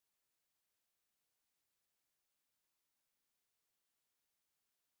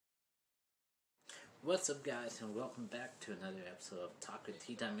What's up, guys, and welcome back to another episode of Talk with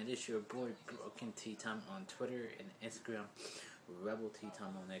T-Tyme. It is your boy Broken T-Tyme on Twitter and Instagram, Rebel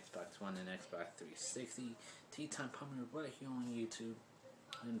T-Tyme on Xbox One and Xbox 360, T-Tyme Palmer right here on YouTube,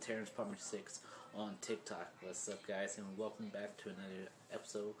 and Terrence Palmer 6 on TikTok. What's up, guys, and welcome back to another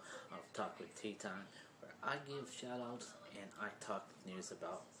episode of Talk with T-Tyme, where I give shoutouts and I talk news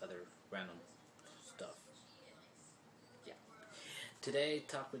about other random stuff. Today,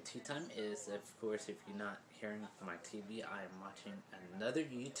 Talk with T-Tyme is, of course, if you're not hearing from my TV, I am watching another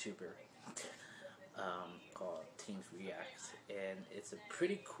YouTuber called TeensReact, and it's a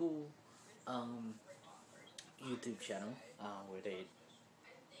pretty cool YouTube channel where they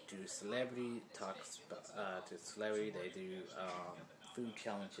do celebrity talks to celebrity. They do food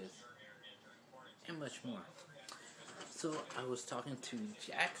challenges and much more. So I was talking to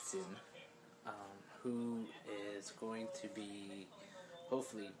Jackson, who is going to be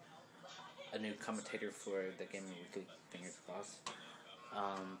hopefully a new commentator for the Gaming Weekly, fingers crossed.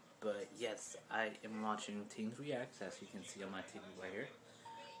 But yes, I am watching TeensReact, as you can see on my TV right here.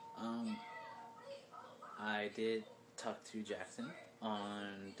 I did talk to Jackson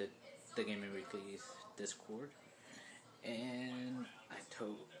on the Gaming Weekly's Discord, and I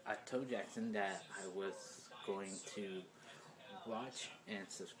told Jackson that I was going to watch and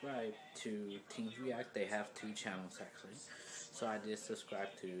subscribe to TeensReact. They have two channels actually, so I did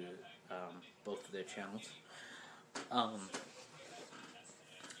subscribe to both of their channels. And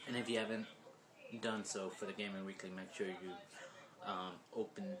if you haven't done so for the Gaming Weekly, make sure you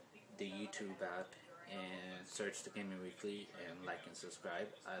open the YouTube app and search the Gaming Weekly and like and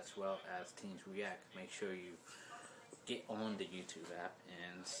subscribe, as well as TeensReact. Make sure you get on the YouTube app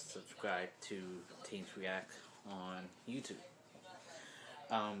and subscribe to TeensReact on YouTube.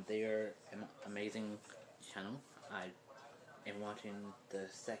 They are an amazing channel. I am watching the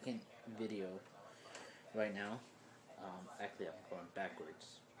second video right now. Actually, I'm going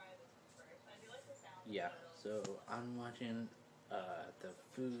backwards. Yeah, so I'm watching the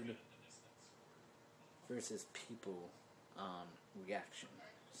food versus people reaction.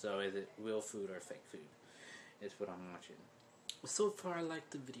 So is it real food or fake food? Is what I'm watching. So far, I like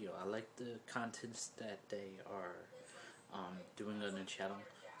the video. I like the contents that they are doing on the channel.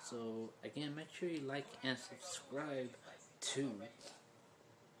 So again, make sure you like and subscribe to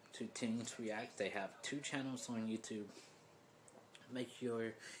TeensReact. They have two channels on YouTube. Make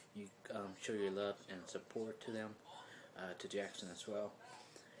sure you show your love and support to them, to Jackson as well.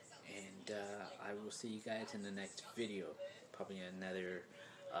 And I will see you guys in the next video. Probably another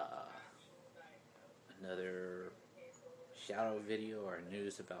shoutout video or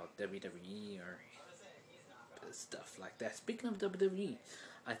news about WWE or stuff like that. Speaking of WWE,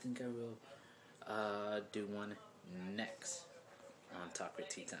 I think I will do one next on Talk with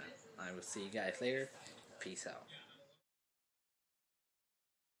T-Tyme. I will see you guys later. Peace out.